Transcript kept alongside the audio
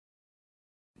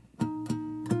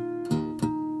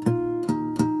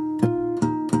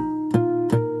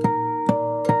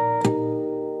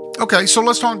Okay, so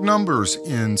let's talk numbers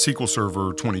in SQL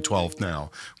Server 2012 now.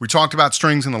 We talked about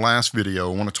strings in the last video.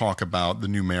 I want to talk about the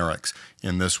numerics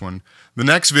in this one. The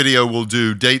next video will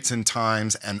do dates and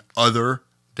times and other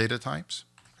data types.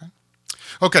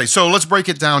 Okay, so let's break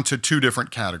it down to two different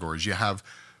categories. You have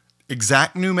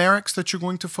exact numerics that you're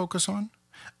going to focus on.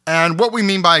 And what we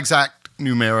mean by exact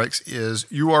numerics is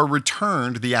you are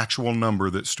returned the actual number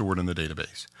that's stored in the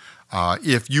database.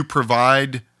 If you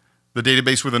provide the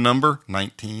database with a number,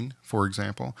 19, for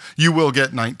example, you will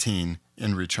get 19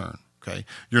 in return, okay?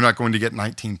 You're not going to get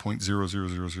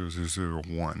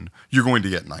 19.000001. You're going to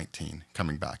get 19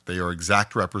 coming back. They are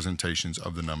exact representations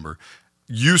of the number.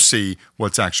 You see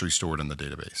what's actually stored in the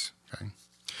database, okay?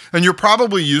 And you're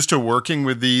probably used to working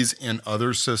with these in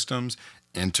other systems,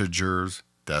 integers,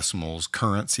 decimals,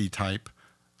 currency type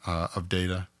of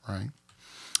data, right?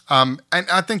 And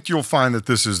I think you'll find that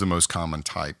this is the most common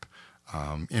type.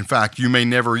 In fact, you may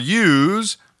never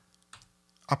use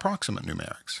approximate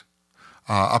numerics.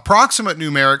 Approximate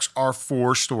numerics are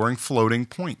for storing floating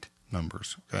point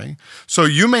numbers, okay? So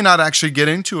you may not actually get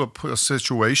into a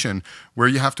situation where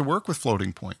you have to work with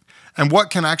floating point. And what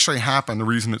can actually happen, the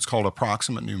reason it's called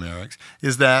approximate numerics,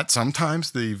 is that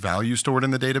sometimes the value stored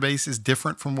in the database is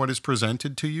different from what is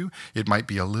presented to you. It might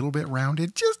be a little bit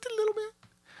rounded, just a little bit.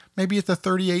 Maybe at the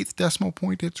 38th decimal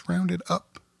point, it's rounded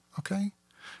up, okay?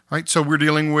 Right, so we're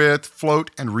dealing with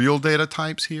float and real data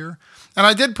types here. And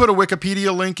I did put a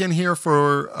Wikipedia link in here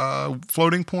for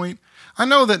floating point. I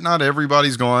know that not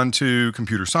everybody's gone to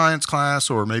computer science class,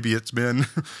 or maybe it's been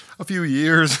a few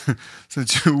years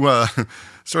since you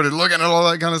started looking at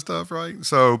all that kind of stuff, right?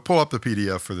 So pull up the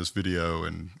PDF for this video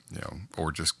and,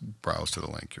 or just browse to the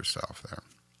link yourself there.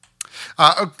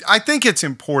 I think it's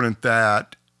important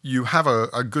that you have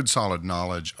a good solid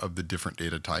knowledge of the different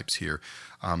data types here.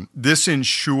 This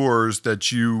ensures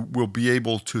that you will be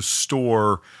able to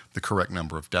store the correct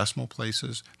number of decimal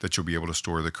places, that you'll be able to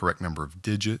store the correct number of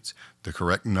digits, the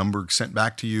correct number sent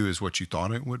back to you is what you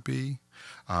thought it would be.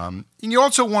 And you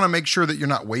also want to make sure that you're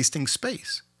not wasting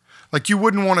space. Like you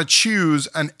wouldn't want to choose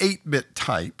an 8-bit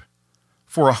type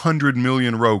for a 100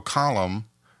 million row column,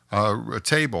 a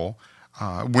table,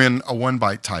 when a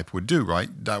 1-byte type would do, right?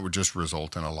 That would just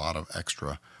result in a lot of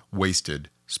extra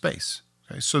wasted space.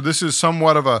 Okay? So this is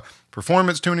somewhat of a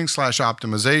performance tuning /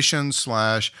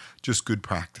 optimization / just good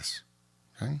practice.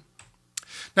 Okay?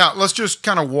 Now, let's just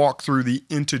kind of walk through the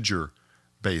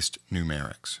integer-based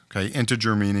numerics. Okay?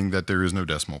 Integer meaning that there is no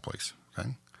decimal place.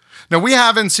 Okay? Now, we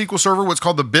have in SQL Server what's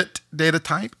called the bit data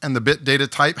type, and the bit data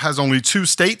type has only two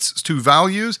states, two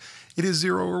values. It is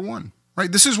 0 or 1. Right?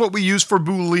 This is what we use for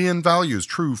Boolean values,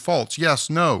 true, false, yes,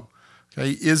 no.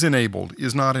 Okay? Is enabled,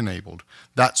 is not enabled.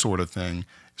 That sort of thing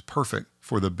is perfect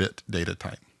for the bit data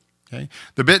type. Okay?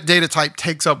 The bit data type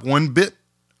takes up 1 bit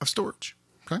of storage.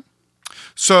 Okay?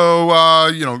 So,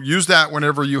 use that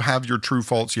whenever you have your true,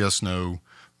 false, yes, no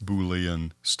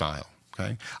Boolean style.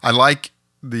 Okay? I like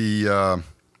the,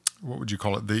 what would you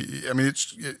call it?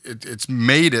 It's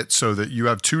made it so that you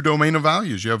have 2 domain of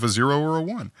values. You have a 0 or a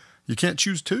 1. You can't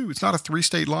choose 2. It's not a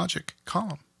 3-state logic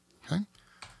column. Okay?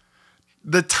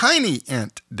 The tiny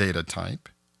int data type,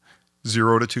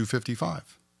 0 to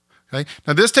 255. Okay?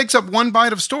 Now this takes up 1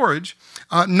 byte of storage.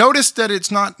 Notice that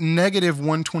it's not negative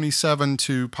 127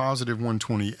 to positive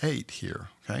 128 here.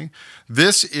 Okay?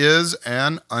 This is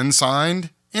an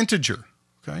unsigned integer.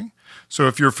 Okay? So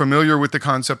if you're familiar with the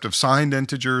concept of signed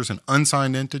integers and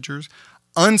unsigned integers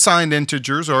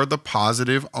are the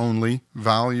positive only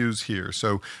values here.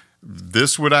 So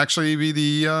this would actually be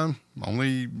the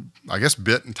only, I guess,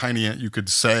 bit and tiny int you could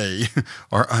say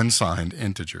are unsigned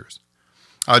integers.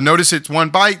 Notice it's 1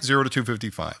 byte, 0 to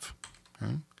 255.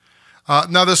 Okay?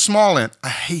 Now the small int, I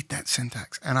hate that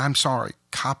syntax, and I'm sorry.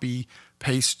 Copy,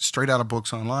 paste, straight out of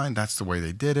books online. That's the way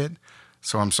they did it.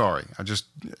 So I'm sorry.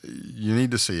 You need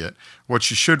to see it.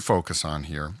 What you should focus on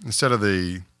here, instead of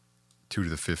the 2 to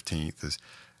the 15th, is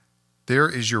there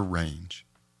is your range.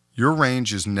 Your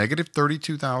range is negative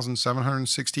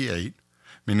 32,768,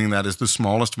 meaning that is the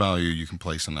smallest value you can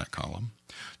place in that column,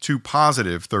 to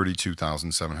positive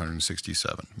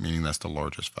 32,767, meaning that's the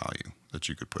largest value that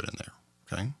you could put in there.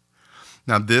 Okay?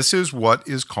 Now, this is what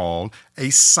is called a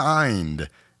signed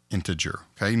integer.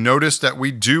 Okay? Notice that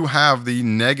we do have the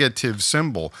negative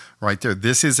symbol right there.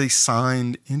 This is a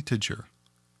signed integer.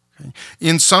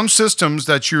 In some systems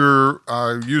that you're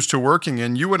used to working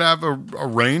in, you would have a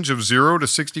range of 0 to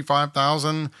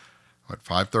 65,000,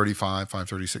 535,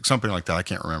 536, something like that. I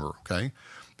can't remember, okay?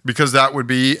 Because that would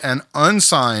be an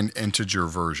unsigned integer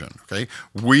version, okay?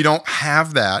 We don't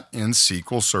have that in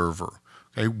SQL Server,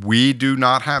 Okay, we do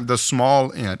not have the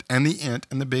small int and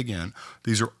the big int.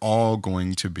 These are all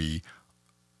going to be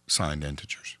signed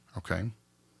integers, okay?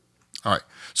 All right,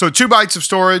 so 2 bytes of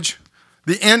storage.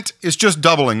 The int is just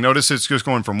doubling. Notice it's just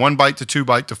going from 1 byte to 2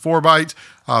 byte to 4 byte.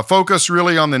 Focus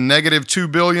really on the negative 2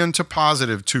 billion to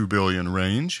positive 2 billion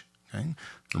range, okay?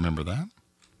 Remember that.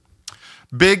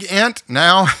 Big int,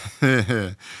 now,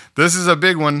 this is a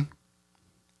big one.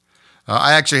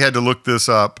 I actually had to look this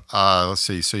up. Let's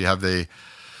see. So you have the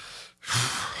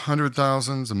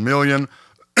 100,000s, a million,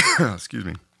 excuse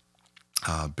me,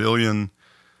 billion,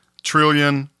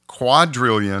 trillion,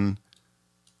 quadrillion,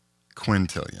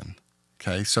 quintillion.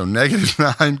 Okay, so negative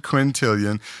 9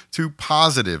 quintillion to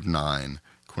positive 9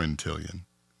 quintillion.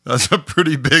 That's a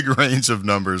pretty big range of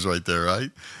numbers right there,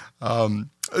 right?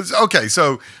 Okay,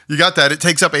 so you got that. It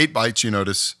takes up 8 bytes, you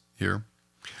notice here.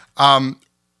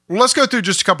 Let's go through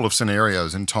just a couple of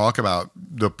scenarios and talk about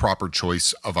the proper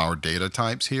choice of our data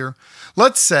types here.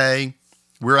 Let's say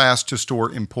we're asked to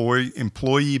store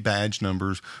employee badge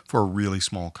numbers for a really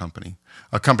small company,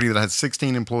 a company that has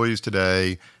 16 employees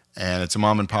today, and it's a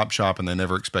mom and pop shop, and they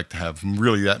never expect to have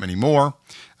really that many more.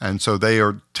 And so they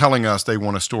are telling us they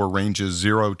want to store ranges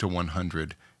 0 to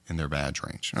 100 in their badge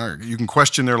range. All right, you can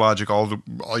question their logic all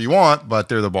you want, but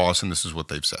they're the boss, and this is what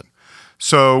they've said.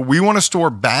 So we want to store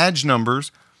badge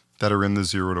numbers that are in the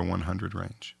 0 to 100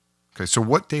 range. Okay, so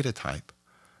what data type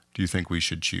do you think we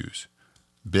should choose?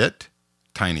 Bit,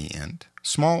 tiny int,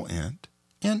 small int,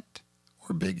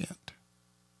 or big int?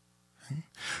 Okay.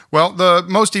 Well, the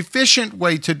most efficient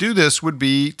way to do this would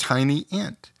be tiny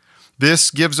int. This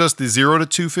gives us the 0 to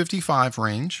 255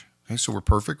 range. Okay, so we're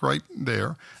perfect right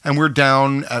there. And we're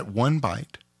down at 1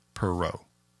 byte per row.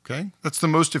 Okay, that's the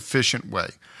most efficient way.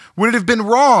 Would it have been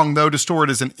wrong, though, to store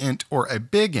it as an int or a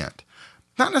big int?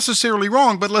 Not necessarily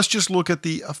wrong, but let's just look at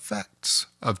the effects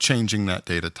of changing that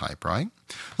data type, right?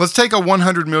 Let's take a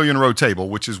 100 million row table,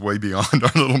 which is way beyond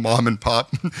our little mom and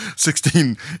pop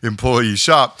 16 employee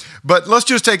shop. But let's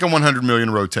just take a 100 million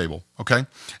row table, okay?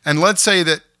 And let's say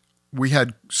that we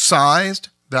had sized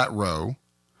that row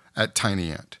at tiny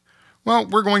int. Well,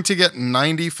 we're going to get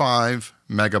 95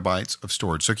 megabytes of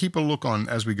storage. So keep a look on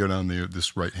as we go down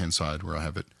this right-hand side where I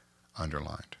have it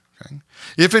underlined. Okay.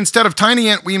 If instead of tiny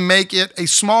int, we make it a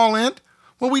small int,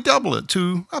 well, we double it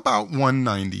to about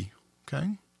 190,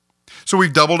 okay? So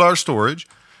we've doubled our storage,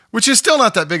 which is still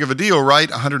not that big of a deal, right?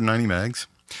 190 megs,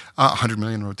 100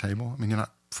 million row table. I mean, you're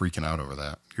not freaking out over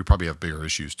that. You probably have bigger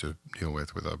issues to deal with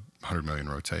a 100 million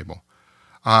row table.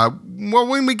 Well,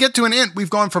 when we get to an int, we've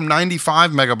gone from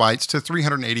 95 megabytes to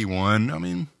 381. I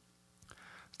mean,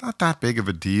 it's not that big of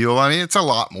a deal. I mean, it's a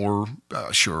lot more,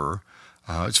 sure.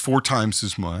 It's 4 times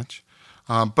as much.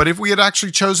 But if we had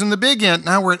actually chosen the big int,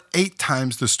 now we're at 8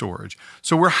 times the storage.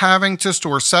 So we're having to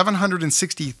store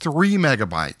 763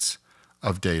 megabytes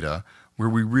of data where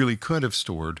we really could have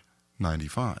stored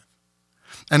 95.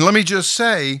 And let me just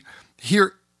say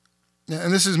here,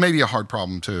 and this is maybe a hard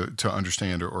problem to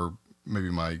understand, or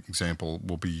maybe my example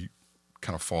will be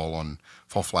kind of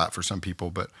fall flat for some people,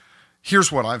 but here's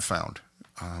what I've found.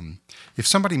 If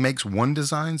somebody makes one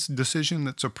design decision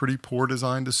that's a pretty poor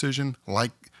design decision, like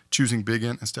choosing big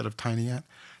int instead of tiny int,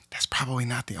 that's probably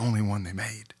not the only one they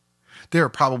made. There are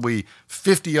probably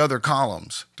 50 other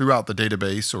columns throughout the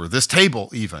database, or this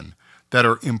table even, that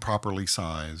are improperly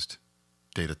sized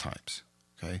data types.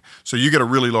 Okay, so you get a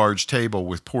really large table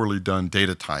with poorly done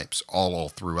data types all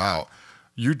throughout.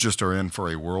 You just are in for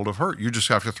a world of hurt. You just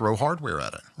have to throw hardware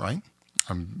at it, right?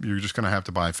 You're just going to have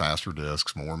to buy faster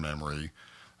disks, more memory,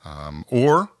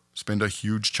 or spend a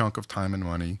huge chunk of time and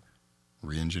money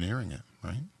re-engineering it,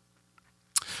 right?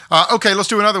 Okay, let's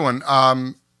do another one.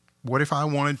 What if I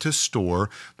wanted to store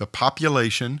the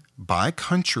population by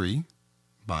country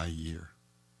by year?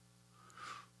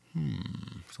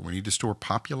 So we need to store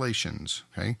populations,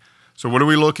 okay? So what are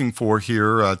we looking for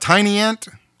here? Tiny int,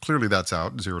 clearly that's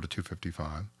out, 0 to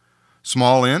 255.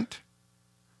 Small int,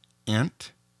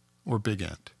 or big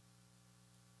int?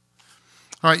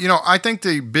 All right, I think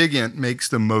the big int makes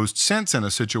the most sense in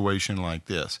a situation like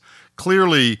this.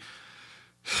 Clearly,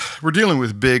 we're dealing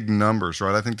with big numbers,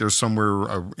 right? I think there's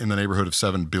somewhere in the neighborhood of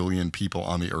 7 billion people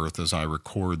on the earth as I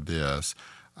record this.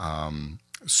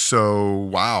 So,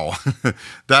 wow,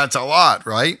 that's a lot,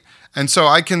 right? And so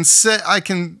I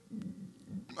can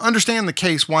understand the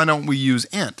case, why don't we use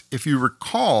int? If you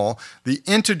recall, the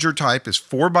integer type is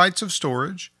 4 bytes of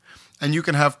storage, and you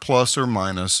can have plus or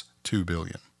minus 2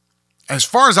 billion. As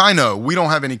far as I know, we don't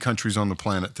have any countries on the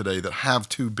planet today that have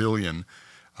 2 billion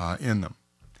in them.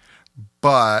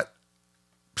 But,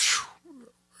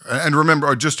 and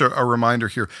remember, just a reminder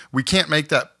here, we can't make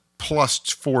that plus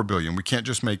 4 billion. We can't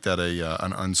just make that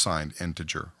an unsigned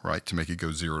integer, right, to make it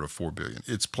go 0 to 4 billion.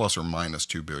 It's plus or minus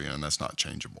 2 billion, and that's not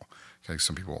changeable. Okay,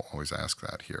 some people always ask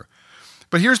that here.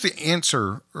 But here's the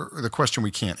answer, or the question we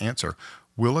can't answer.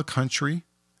 Will a country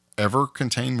ever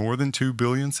contain more than 2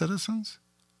 billion citizens?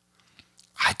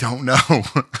 I don't know.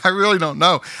 I really don't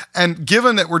know. And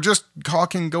given that we're just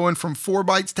talking going from 4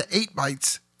 bytes to 8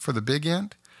 bytes for the big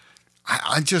int,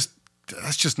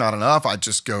 that's just not enough. I'd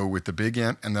just go with the big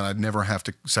int, and then I'd never have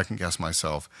to second guess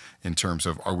myself in terms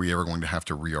of, are we ever going to have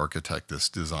to re-architect this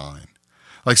design?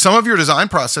 Like, some of your design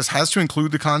process has to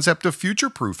include the concept of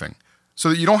future-proofing so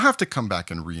that you don't have to come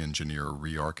back and re-engineer or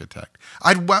re-architect.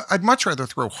 I'd much rather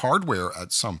throw hardware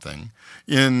at something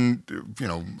in,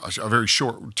 a very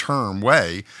short-term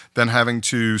way than having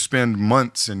to spend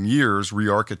months and years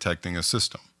re-architecting a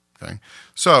system. Okay,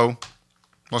 so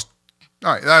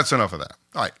all right, that's enough of that.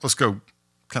 All right, let's go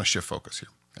kind of shift focus here.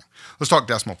 Okay. Let's talk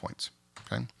decimal points.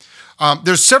 Okay,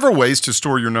 there's several ways to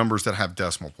store your numbers that have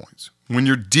decimal points. When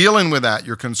you're dealing with that,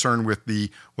 you're concerned with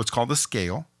what's called the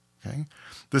scale. Okay,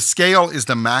 the scale is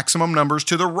the maximum numbers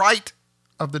to the right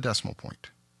of the decimal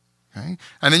point. Okay,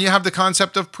 and then you have the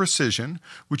concept of precision,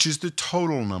 which is the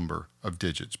total number of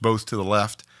digits, both to the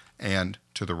left and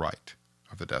to the right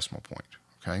of the decimal point.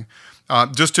 Okay,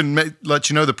 just to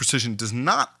let you know, the precision does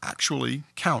not actually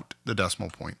count the decimal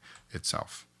point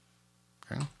itself.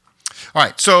 Okay, all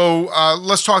right. So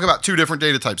let's talk about two different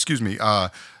data types.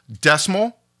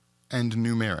 Decimal and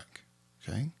numeric.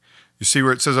 Okay, you see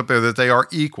where it says up there that they are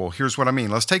equal. Here's what I mean.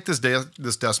 Let's take this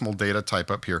decimal data type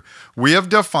up here. We have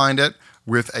defined it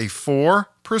with a 4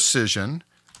 precision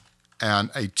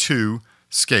and a 2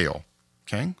 scale.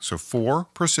 Okay, so 4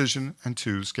 precision and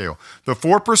 2 scale. The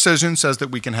 4 precision says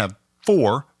that we can have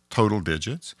 4 total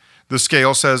digits. The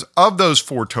scale says of those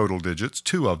 4 total digits,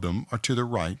 2 of them are to the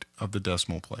right of the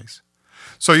decimal place.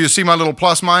 So you see my little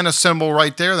plus minus symbol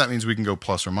right there. That means we can go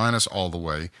plus or minus all the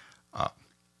way up.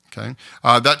 Okay,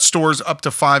 that stores up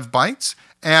to 5 bytes.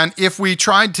 And if we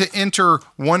tried to enter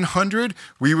 100,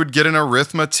 we would get an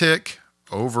arithmetic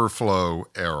overflow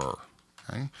error.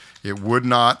 Okay, it would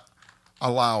not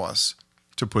allow us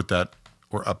to put that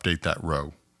or update that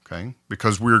row, okay?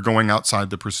 Because we're going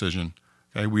outside the precision,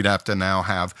 okay? We'd have to now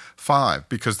have 5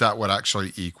 because that would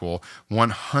actually equal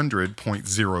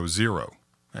 100.00,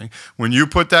 okay? When you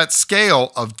put that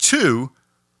scale of 2,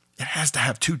 it has to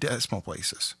have 2 decimal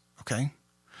places, okay?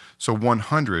 So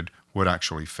 100 would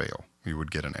actually fail. We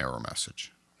would get an error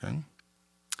message, okay?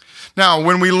 Now,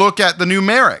 when we look at the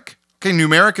numeric, okay,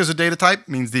 numeric is a data type,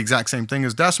 means the exact same thing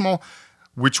as decimal.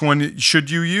 Which one should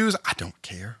you use? I don't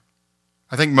care.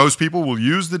 I think most people will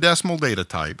use the decimal data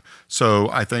type. So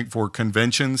I think for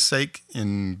convention's sake,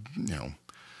 in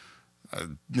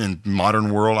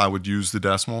modern world, I would use the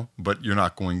decimal, but you're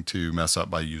not going to mess up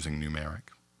by using numeric.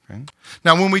 Okay?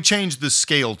 Now, when we change the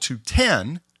scale to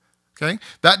 10, okay,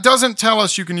 that doesn't tell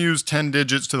us you can use 10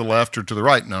 digits to the left or to the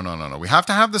right. No. We have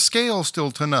to have the scale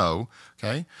still to know.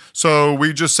 Okay, so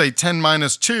we just say 10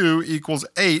 minus 2 equals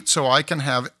 8, so I can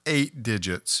have 8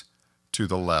 digits to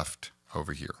the left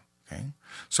over here. Okay,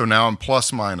 so now I'm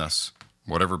plus minus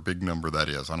whatever big number that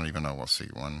is. I don't even know. We'll see,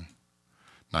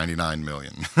 199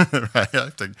 million. Right?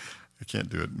 I can't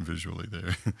do it visually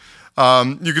there.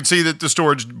 You can see that the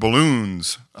storage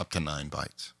balloons up to 9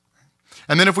 bytes.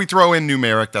 And then if we throw in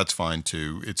numeric, that's fine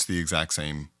too. It's the exact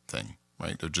same thing,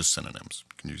 right? They're just synonyms.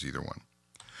 You can use either one.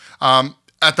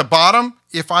 At the bottom,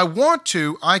 if I want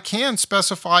to, I can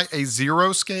specify a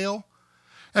 0 scale.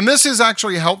 And this is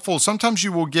actually helpful. Sometimes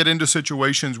you will get into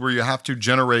situations where you have to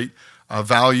generate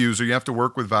values, or you have to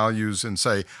work with values and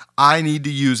say, I need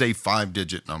to use a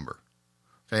 5-digit number.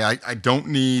 Okay, I don't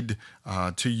need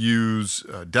to use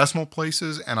decimal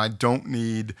places, and I don't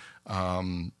need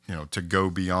to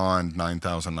go beyond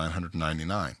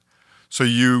 9,999. So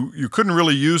you couldn't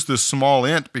really use this small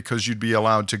int because you'd be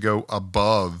allowed to go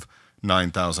above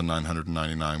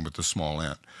 9,999 with the small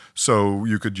int. So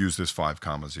you could use this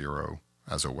 5,0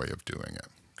 as a way of doing it,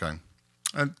 okay?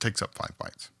 And it takes up 5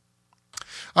 bytes.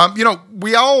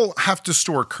 We all have to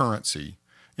store currency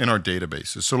in our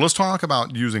databases. So let's talk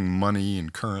about using money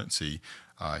and currency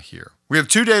here. We have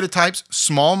 2 data types,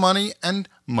 small money and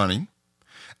money.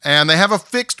 And they have a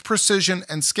fixed precision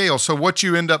and scale. So what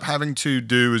you end up having to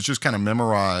do is just kind of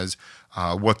memorize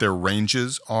what their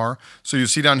ranges are. So you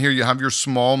see down here, you have your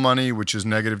small money, which is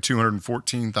negative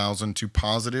 214,000 to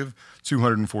positive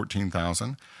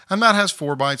 214,000. And that has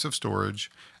 4 bytes of storage.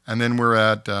 And then we're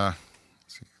at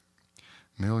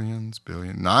millions,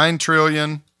 billion, 9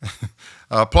 trillion,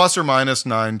 plus or minus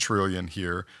 9 trillion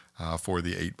here for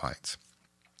the 8 bytes.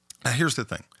 Now here's the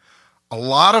thing. A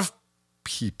lot of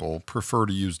people prefer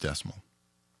to use decimal.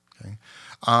 Okay.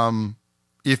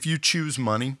 If you choose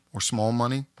money or small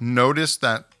money, notice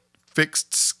that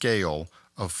fixed scale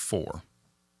of 4.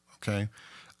 Okay.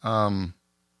 You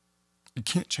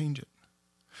can't change it.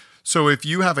 So if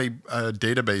you have a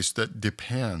database that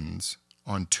depends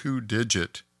on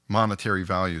 2-digit monetary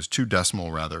values, 2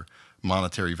 decimal rather,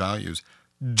 monetary values,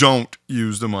 don't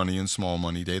use the money and small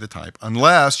money data type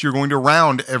unless you're going to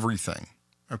round everything.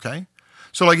 Okay.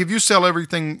 So like if you sell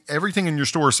everything in your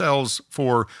store sells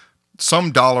for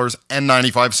some dollars and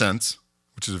 95 cents,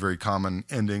 which is a very common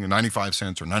ending, 95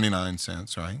 cents or 99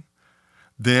 cents, right?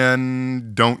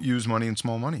 Then don't use money and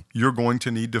small money. You're going to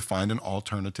need to find an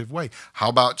alternative way. How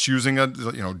about choosing a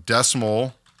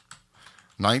decimal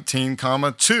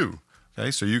 19,2?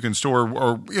 Okay, so you can store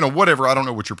or whatever. I don't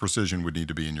know what your precision would need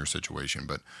to be in your situation,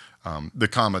 but the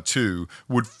comma 2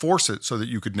 would force it so that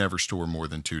you could never store more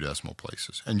than 2 decimal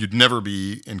places, and you'd never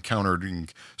be encountering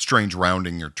strange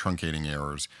rounding or truncating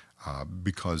errors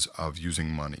because of using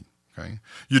money. Okay,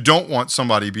 you don't want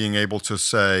somebody being able to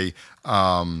say.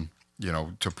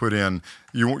 To put in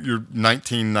your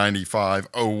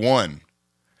 1995-01,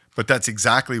 but that's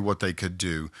exactly what they could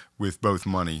do with both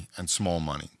money and small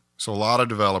money. So a lot of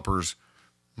developers,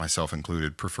 myself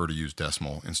included, prefer to use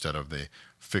decimal instead of the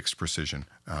fixed precision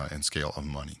and scale of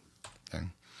money. Okay.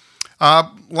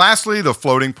 Lastly, the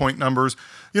floating point numbers.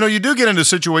 You do get into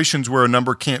situations where a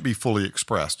number can't be fully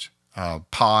expressed.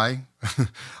 Pi.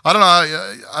 I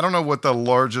don't know what the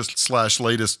largest /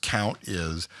 latest count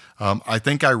is. I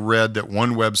think I read that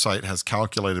one website has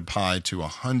calculated pi to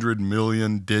 100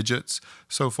 million digits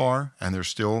so far, and they're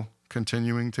still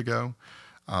continuing to go.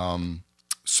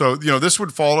 So this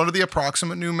would fall under the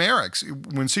approximate numerics.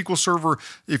 When SQL Server,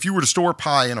 if you were to store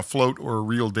pi in a float or a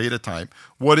real data type,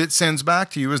 what it sends back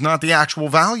to you is not the actual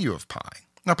value of pi.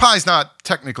 Now, pi is not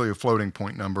technically a floating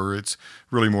point number. It's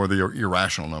really more the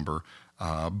irrational number.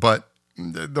 But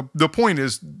the point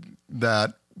is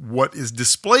that what is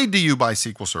displayed to you by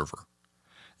SQL Server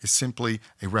is simply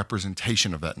a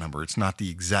representation of that number. It's not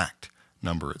the exact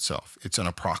number itself. It's an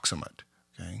approximate.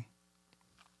 Okay.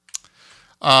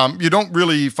 You don't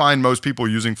really find most people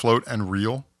using float and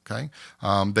real. Okay.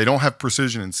 They don't have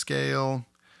precision and scale.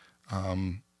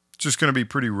 It's just going to be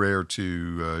pretty rare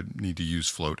to need to use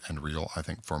float and real, I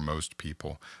think, for most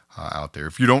people out there.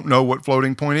 If you don't know what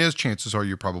floating point is, chances are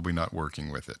you're probably not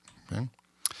working with it. Okay?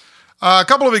 A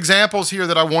couple of examples here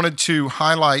that I wanted to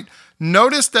highlight.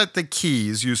 Notice that the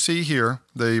keys you see here,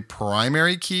 the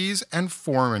primary keys and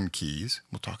foreign keys,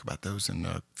 we'll talk about those in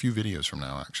a few videos from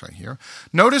now actually here.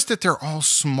 Notice that they're all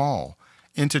small.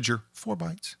 Integer 4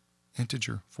 bytes,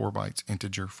 integer 4 bytes,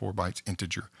 integer 4 bytes,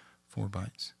 integer 4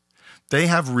 bytes. They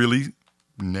have really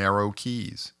narrow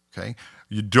keys, okay?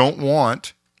 You don't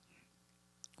want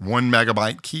 1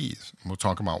 megabyte keys. We'll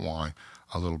talk about why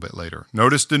a little bit later.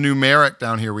 Notice the numeric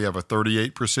down here. We have a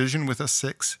 38 precision with a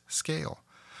 6 scale.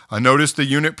 Notice the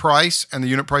unit price and the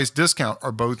unit price discount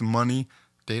are both money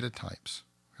data types.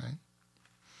 Okay?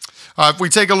 If we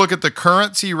take a look at the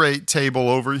currency rate table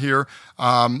over here,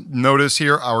 notice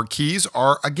here our keys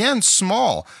are, again,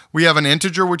 small. We have an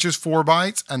integer, which is 4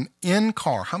 bytes, an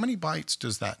in-car. How many bytes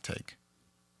does that take?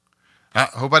 I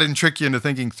hope I didn't trick you into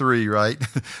thinking 3, right?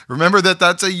 Remember that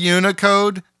that's a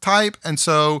Unicode type, and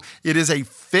so it is a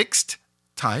fixed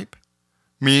type,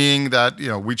 meaning that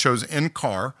we chose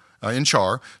in-char,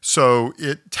 so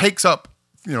it takes up,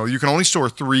 you can only store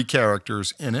 3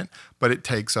 characters in it, but it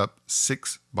takes up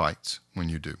 6 bytes when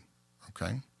you do,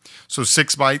 okay? So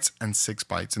 6 bytes and 6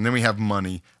 bytes, and then we have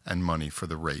money and money for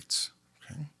the rates.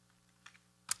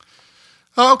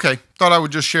 Okay, thought I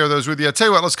would just share those with you. I tell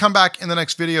you what, let's come back in the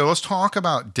next video. Let's talk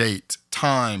about date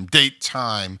time,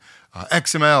 XML,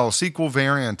 SQL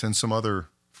variant, and some other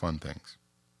fun things.